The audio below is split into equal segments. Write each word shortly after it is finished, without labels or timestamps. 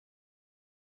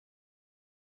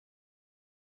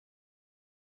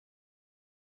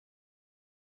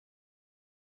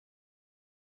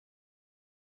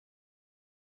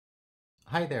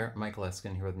Hi there, Michael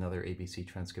Eskin here with another ABC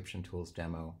Transcription Tools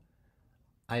demo.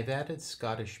 I've added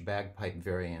Scottish bagpipe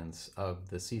variants of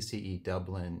the CCE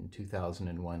Dublin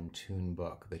 2001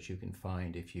 Tunebook that you can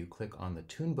find if you click on the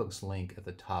Tunebooks link at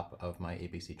the top of my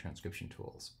ABC Transcription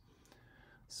Tools.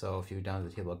 So if you go down to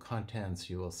the table of contents,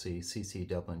 you will see CCE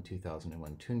Dublin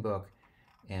 2001 Tunebook,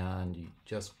 and you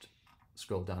just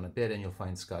scroll down a bit and you'll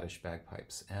find Scottish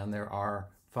bagpipes. And there are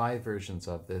 5 versions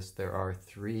of this. There are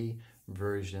 3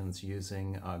 versions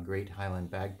using a Great Highland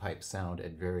Bagpipe sound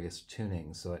at various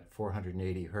tunings. So at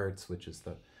 480 Hertz, which is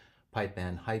the pipe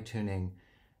band high tuning,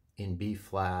 in B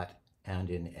flat, and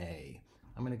in A.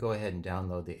 I'm going to go ahead and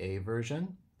download the A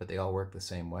version, but they all work the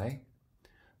same way.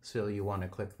 So you want to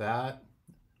click that.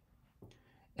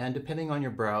 And depending on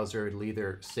your browser, it'll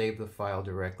either save the file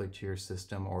directly to your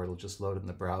system or it'll just load it in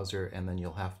the browser and then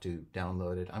you'll have to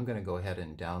download it. I'm going to go ahead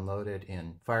and download it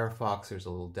in Firefox. There's a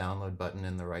little download button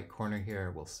in the right corner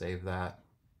here. We'll save that.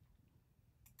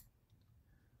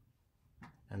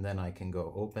 And then I can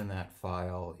go open that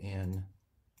file in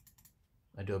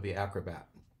Adobe Acrobat.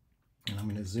 And I'm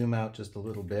going to zoom out just a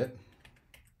little bit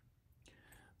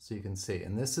so you can see.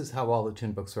 And this is how all the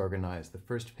tunebooks are organized. The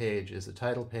first page is a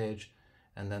title page,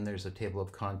 and then there's a table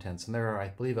of contents. And there are, I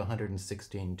believe,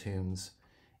 116 tunes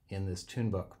in this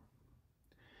tunebook.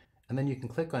 And then you can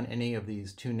click on any of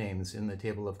these tune names in the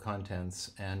table of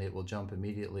contents and it will jump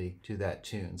immediately to that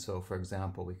tune. So for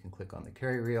example, we can click on the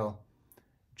carry reel,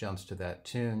 jumps to that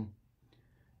tune.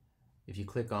 If you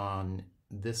click on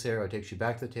this arrow, it takes you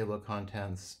back to the table of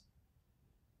contents.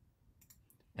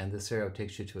 And this arrow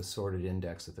takes you to a sorted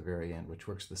index at the very end, which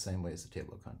works the same way as the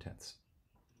table of contents.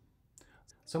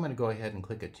 So I'm going to go ahead and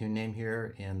click a tune name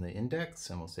here in the index,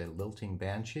 and we'll say Lilting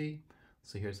Banshee.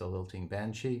 So here's a Lilting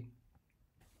Banshee.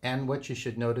 And what you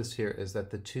should notice here is that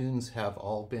the tunes have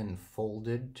all been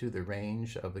folded to the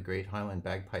range of the Great Highland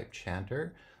Bagpipe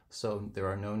chanter. So there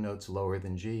are no notes lower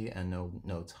than G and no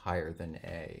notes higher than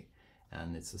A.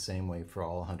 And it's the same way for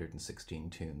all 116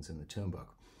 tunes in the tunebook.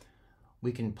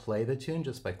 We can play the tune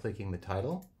just by clicking the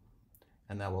title,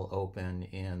 and that will open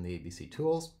in the ABC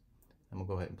Tools. And we'll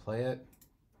go ahead and play it.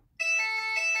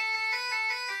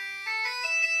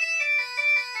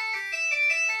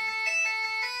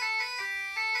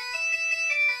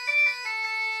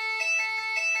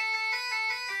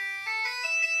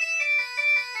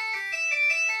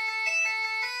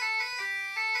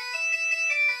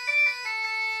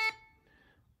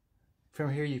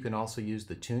 From here you can also use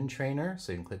the tune trainer,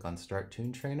 so you can click on Start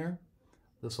Tune Trainer.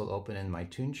 This will open in my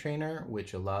tune trainer,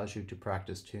 which allows you to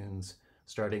practice tunes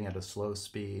starting at a slow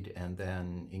speed and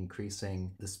then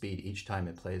increasing the speed each time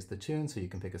it plays the tune. So you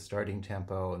can pick a starting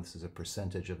tempo, and this is a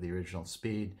percentage of the original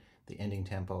speed. The ending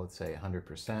tempo, let's say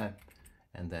 100%,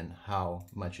 and then how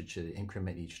much it should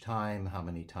increment each time, how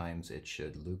many times it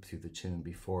should loop through the tune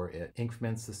before it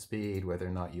increments the speed, whether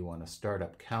or not you want to start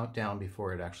up countdown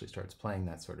before it actually starts playing,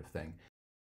 that sort of thing.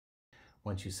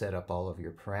 Once you set up all of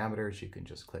your parameters, you can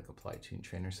just click Apply Tune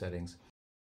Trainer Settings.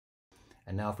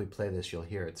 And now if we play this, you'll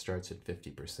hear it starts at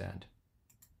 50%.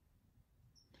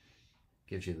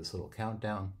 Gives you this little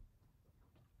countdown.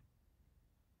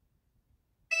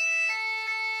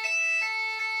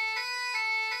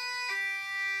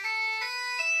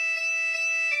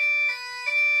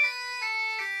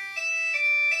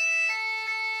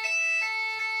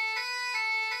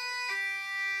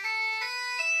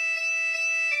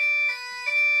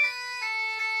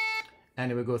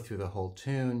 And it would go through the whole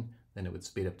tune, then it would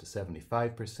speed up to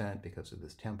 75% because of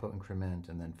this tempo increment,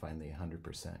 and then finally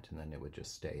 100%, and then it would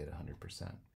just stay at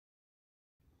 100%.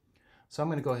 So I'm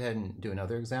going to go ahead and do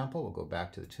another example. We'll go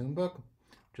back to the tune book,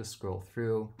 just scroll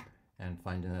through and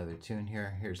find another tune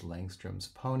here. Here's Langstrom's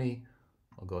Pony.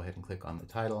 I'll go ahead and click on the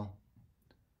title.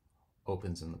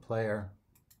 Opens in the player.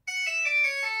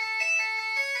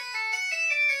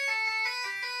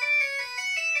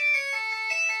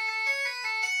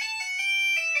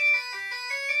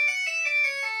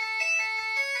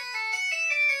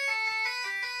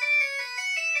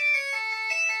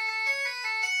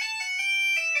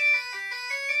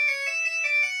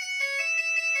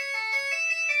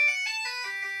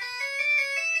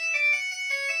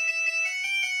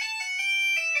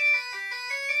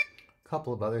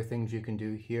 Couple of other things you can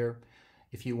do here.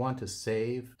 If you want to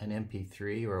save an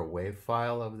MP3 or a WAV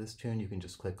file of this tune, you can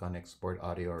just click on Export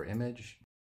Audio or Image.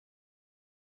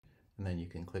 And then you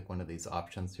can click one of these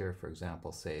options here, for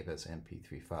example, Save as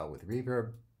MP3 file with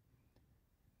reverb.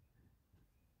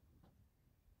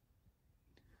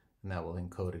 And that will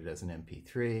encode it as an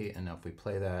MP3. And now if we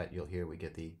play that, you'll hear we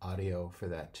get the audio for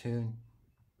that tune.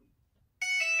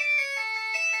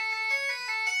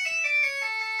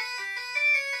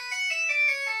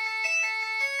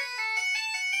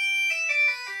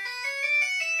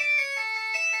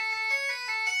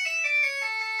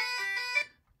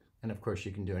 And of course,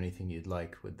 you can do anything you'd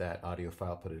like with that audio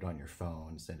file, put it on your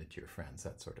phone, send it to your friends,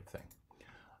 that sort of thing.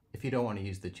 If you don't want to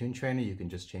use the tune trainer, you can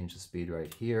just change the speed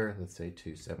right here, let's say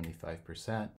to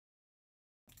 75%.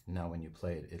 Now when you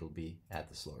play it, it'll be at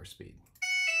the slower speed.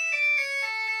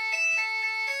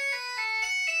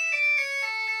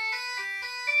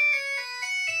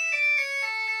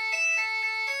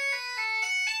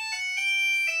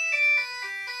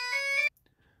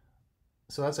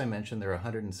 So as I mentioned, there are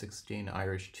 116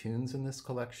 Irish tunes in this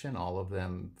collection, all of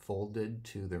them folded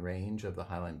to the range of the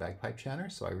Highland Bagpipe chanter,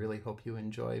 so I really hope you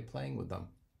enjoy playing with them.